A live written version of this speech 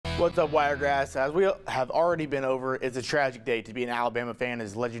What's up, Wiregrass? As we have already been over, it's a tragic day to be an Alabama fan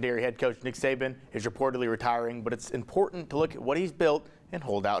as legendary head coach Nick Saban is reportedly retiring, but it's important to look at what he's built and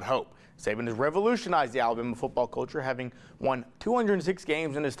hold out hope. Saban has revolutionized the Alabama football culture, having won 206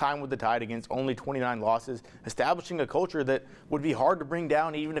 games in his time with the Tide against only 29 losses, establishing a culture that would be hard to bring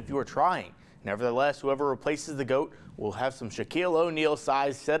down even if you were trying. Nevertheless, whoever replaces the GOAT will have some Shaquille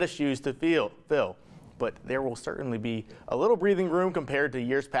O'Neal-sized set of shoes to fill. But there will certainly be a little breathing room compared to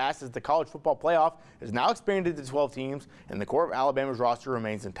years past, as the college football playoff is now expanded to 12 teams and the core of Alabama's roster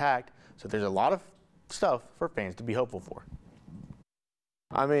remains intact. So there's a lot of stuff for fans to be hopeful for.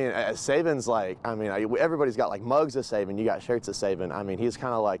 I mean, Saban's like, everybody's got like mugs of Saban. You got shirts of Saban. I mean, he's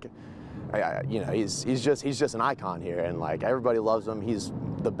kind of like, he's just an icon here, and like everybody loves him. He's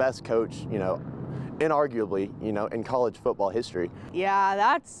the best coach, inarguably, in college football history.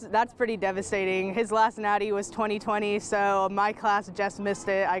 Yeah, that's pretty devastating. His last natty was 2020, so my class just missed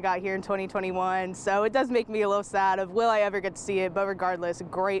it. I got here in 2021, so it does make me a little sad of will I ever get to see it, but regardless, a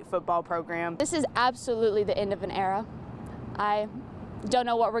great football program. This is absolutely the end of an era. I don't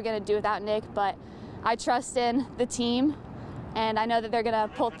know what we're going to do without Nick, but I trust in the team, and I know that they're going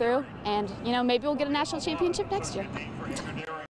to pull through, and maybe we'll get a national championship next year.